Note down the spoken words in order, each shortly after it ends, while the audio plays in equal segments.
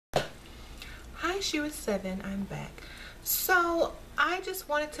Hi, Shira7, I'm back. So I just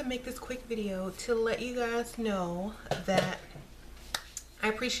wanted to make this quick video to let you guys know that I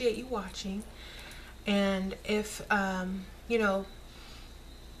appreciate you watching, and if you know,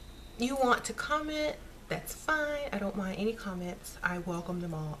 you want to comment, that's fine. I don't mind any comments. I welcome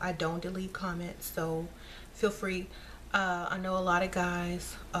them all. I don't delete comments, so feel free. I know a lot of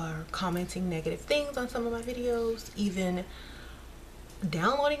guys are commenting negative things on some of my videos, even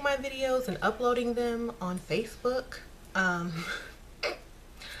downloading my videos and uploading them on Facebook. I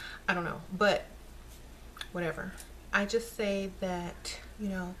don't know, but whatever. I just say that, you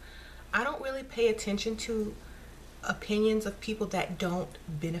know, I don't really pay attention to opinions of people that don't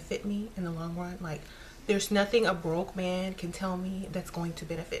benefit me in the long run. Like, there's nothing a broke man can tell me that's going to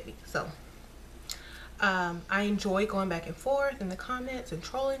benefit me. So I enjoy going back and forth in the comments and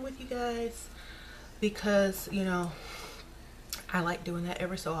trolling with you guys because, you know, I like doing that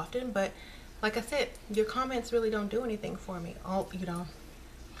ever so often. But like I said, your comments really don't do anything for me. You know,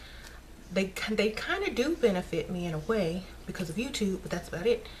 they kind of do benefit me in a way because of YouTube, but that's about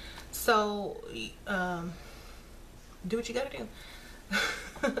it. So do what you gotta do.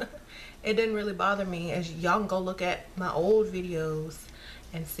 It didn't really bother me, as y'all can go look at my old videos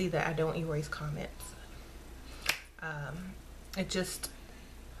and see that I don't erase comments. It just,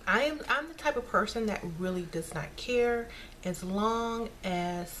 I'm the type of person that really does not care as long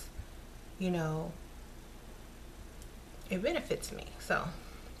as, you know, it benefits me. So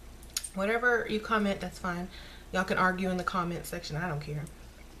whatever you comment, that's fine. Y'all can argue in the comment section. I don't care.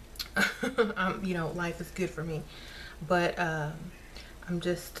 You know, life is good for me. But I'm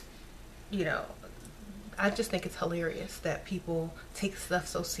just, you know, I just think it's hilarious that people take stuff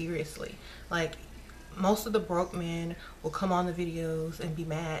so seriously. Like, most of the broke men will come on the videos and be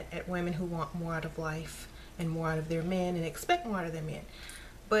mad at women who want more out of life and more out of their men and expect more out of their men.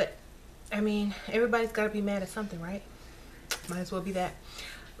 But I mean, everybody's got to be mad at something, right? Might as well be that.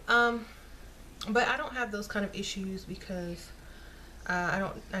 But I don't have those kind of issues because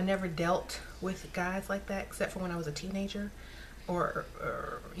I never dealt with guys like that except for when I was a teenager, or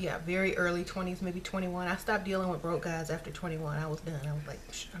yeah, very early 20s, maybe 21. I stopped dealing with broke guys after 21. I was done. I was like,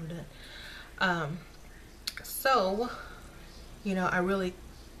 I'm done. So, you know, I really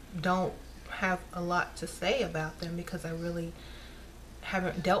don't have a lot to say about them because I really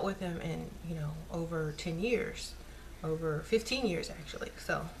haven't dealt with them in, you know, over 10 years, over 15 years actually.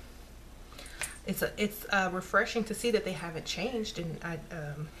 So it's refreshing to see that they haven't changed, and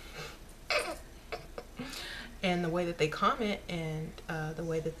and the way that they comment and the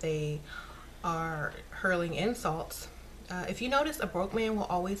way that they are hurling insults. If you notice, a broke man will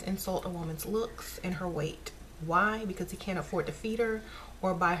always insult a woman's looks and her weight. Why? Because he can't afford to feed her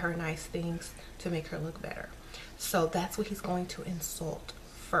or buy her nice things to make her look better. So that's what he's going to insult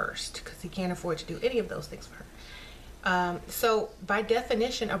first, because he can't afford to do any of those things for her. So by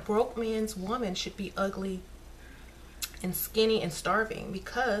definition, a broke man's woman should be ugly and skinny and starving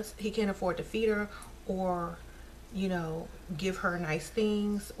because he can't afford to feed her or, you know, give her nice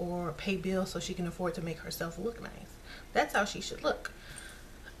things or pay bills so she can afford to make herself look nice. That's how she should look.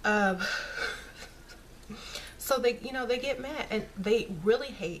 So they, you know, they get mad and they really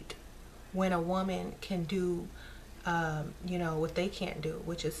hate when a woman can do, you know, what they can't do,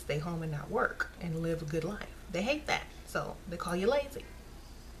 which is stay home and not work and live a good life. They hate that. So they call you lazy.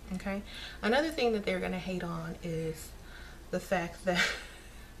 Okay. Another thing that they're going to hate on is the fact that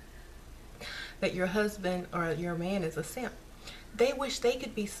that your husband or your man is a simp. They wish they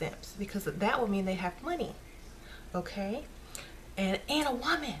could be simps because that would mean they have money. Okay. And a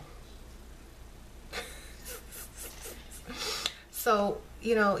woman. So,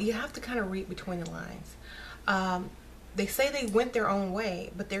 you know, you have to kind of read between the lines. They say they went their own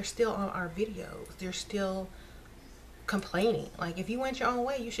way, but they're still on our videos. They're still complaining. Like, if you went your own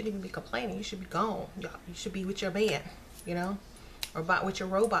way, you shouldn't even be complaining. You should be gone. You should be with your man, you know, or with your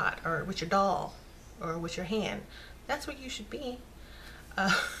robot, or with your doll, or with your hand. That's where you should be.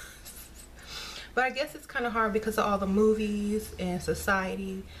 But I guess it's kind of hard because of all the movies and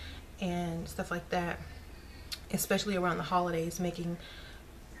society and stuff like that, especially around the holidays, making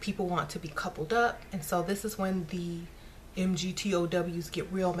people want to be coupled up. And so this is when the MGTOWs get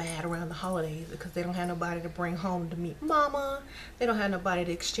real mad around the holidays because they don't have nobody to bring home to meet mama. They don't have nobody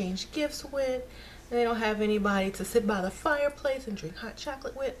to exchange gifts with. And they don't have anybody to sit by the fireplace and drink hot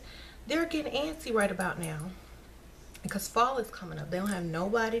chocolate with. They're getting antsy right about now because fall is coming up. They don't have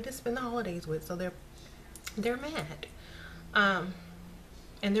nobody to spend the holidays with, so they're mad.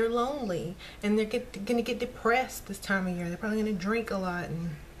 And they're lonely, and they're gonna get depressed this time of year. They're probably gonna drink a lot and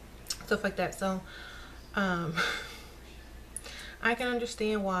stuff like that. So I can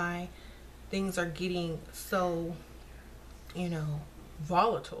understand why things are getting so, you know,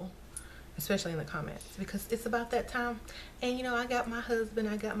 volatile, especially in the comments, because it's about that time. And you know, I got my husband,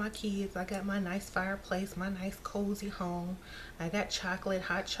 I got my kids, I got my nice fireplace, my nice cozy home. I got chocolate,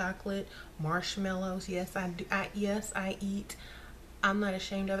 hot chocolate, marshmallows. Yes, I do. Yes, I eat. I'm not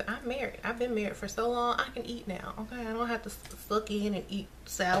ashamed of it. I'm married. I've been married for so long. I can eat now. Okay, I don't have to suck in and eat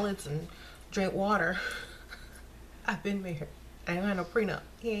salads and drink water. I've been married. I don't have no prenup.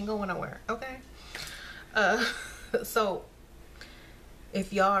 He ain't going nowhere. Okay. So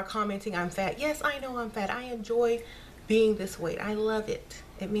if y'all are commenting I'm fat, yes, I know I'm fat. I enjoy being this weight. I love it.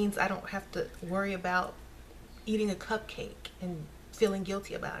 It means I don't have to worry about eating a cupcake and feeling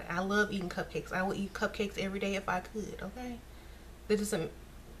guilty about it. I love eating cupcakes. I will eat cupcakes every day if I could. Okay. That doesn't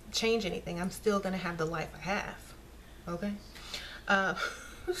change anything. I'm still gonna have the life I have. Okay.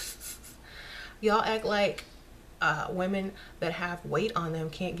 Y'all act like women that have weight on them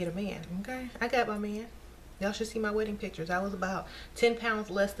can't get a man. Okay, I got my man. Y'all should see my wedding pictures. I was about 10 pounds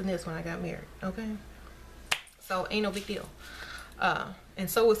less than this when I got married. Okay, so ain't no big deal. And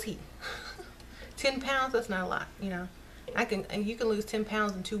so was he. 10 pounds, that's not a lot. You know, you can lose 10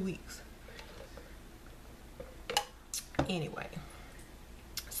 pounds in 2 weeks. Anyway,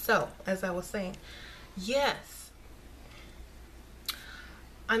 so as I was saying, yes,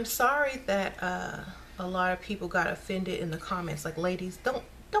 I'm sorry that a lot of people got offended in the comments. Like, ladies, don't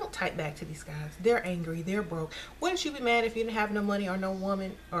type back to these guys. They're angry, they're broke. Wouldn't you be mad if you didn't have no money or no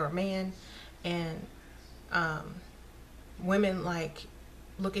woman or a man, and women like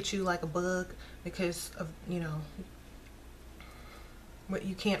look at you like a bug because of, you know, what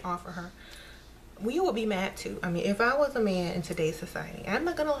you can't offer her? We would be mad too. I mean, if I was a man in today's society, I'm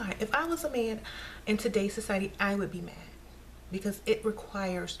not gonna lie, if I was a man in today's society, I would be mad, because it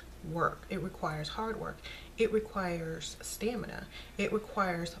requires work. It requires hard work. It requires stamina. It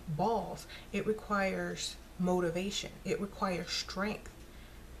requires balls. It requires motivation. It requires strength.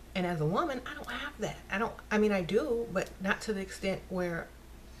 And as a woman, I don't have that. I mean, I do, but not to the extent where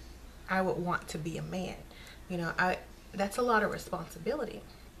I would want to be a man. You know, that's a lot of responsibility.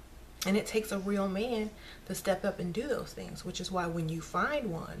 And it takes a real man to step up and do those things, which is why when you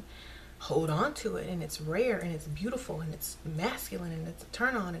find one, hold on to it, and it's rare and it's beautiful and it's masculine and it's a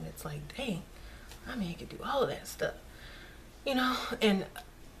turn on, and it's like, dang, I mean, I could do all of that stuff, you know, and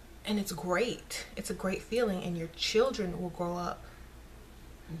it's great. It's a great feeling, and your children will grow up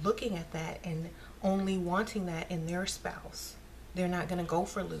looking at that and only wanting that in their spouse. They're not going to go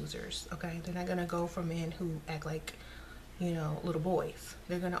for losers, okay? They're not going to go for men who act like, you know, little boys.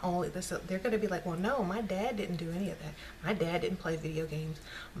 They're going to be like, well, no, my dad didn't do any of that. My dad didn't play video games.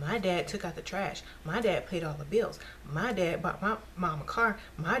 My dad took out the trash. My dad paid all the bills. My dad bought my mom a car.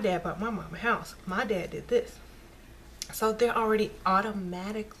 My dad bought my mom a house. My dad did this. So they're already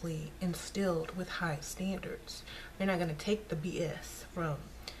automatically instilled with high standards. They're not going to take the BS from,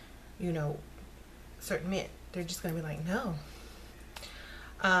 you know, certain men. They're just going to be like, no.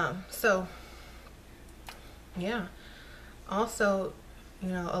 So, yeah. Also, you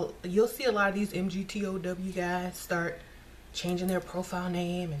know, you'll see a lot of these MGTOW guys start changing their profile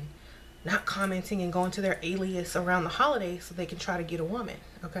name and not commenting and going to their alias around the holidays so they can try to get a woman.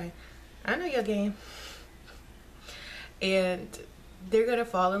 Okay, I know your game. And they're gonna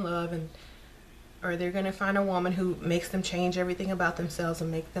fall in love, or they're gonna find a woman who makes them change everything about themselves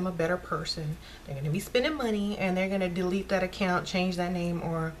and make them a better person. They're gonna be spending money, and they're gonna delete that account, change that name,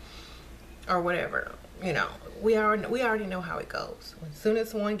 or whatever. You know, we already know how it goes. As soon as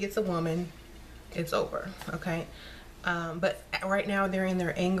someone gets a woman, it's over. Okay. But right now they're in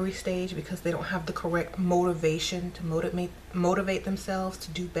their angry stage because they don't have the correct motivation to motivate themselves to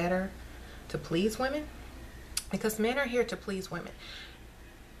do better, to please women, because men are here to please women.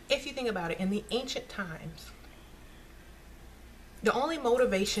 If you think about it, in the ancient times, the only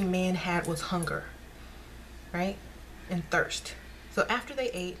motivation men had was hunger, right? And thirst. So after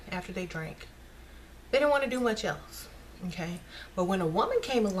they ate, after they drank, they didn't want to do much else. Okay. But when a woman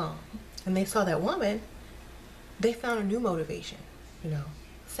came along and they saw that woman, they found a new motivation, you know,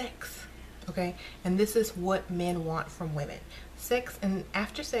 sex. Okay. And this is what men want from women: sex. And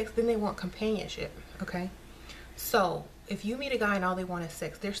after sex, then they want companionship. Okay. So if you meet a guy and all they want is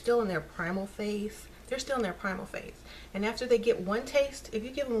sex, they're still in their primal phase. They're still in their primal phase. And after they get one taste, if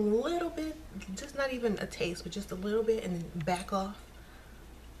you give them a little bit, just not even a taste, but just a little bit, and then back off,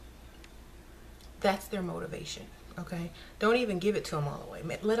 that's their motivation. Okay. Don't even give it to them all the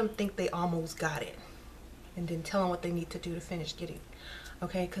way. Let them think they almost got it, and then tell them what they need to do to finish getting.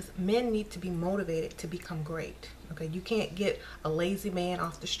 Okay. Because men need to be motivated to become great. Okay. You can't get a lazy man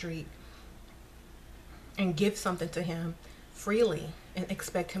off the street and give something to him freely and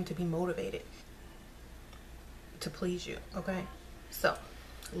expect him to be motivated to please you. Okay, so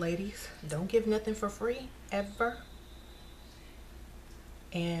ladies, don't give nothing for free ever,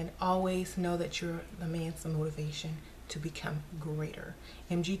 and always know that you're the man's motivation to become greater.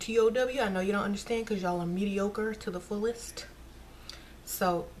 MGTOW, I know you don't understand because y'all are mediocre to the fullest.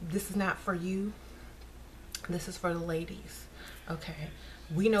 So this is not for you. This is for the ladies. Okay,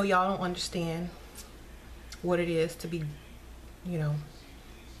 we know y'all don't understand what it is to be, you know,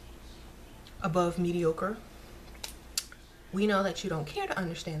 above mediocre. We know that you don't care to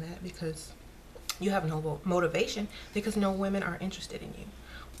understand that because you have no motivation, because no women are interested in you.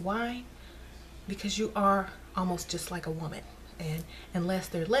 Why? Because you are almost just like a woman, and unless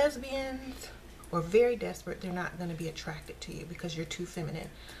they're lesbians or very desperate, they're not going to be attracted to you because you're too feminine.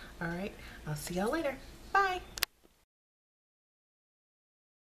 All right, I'll see y'all later. Bye.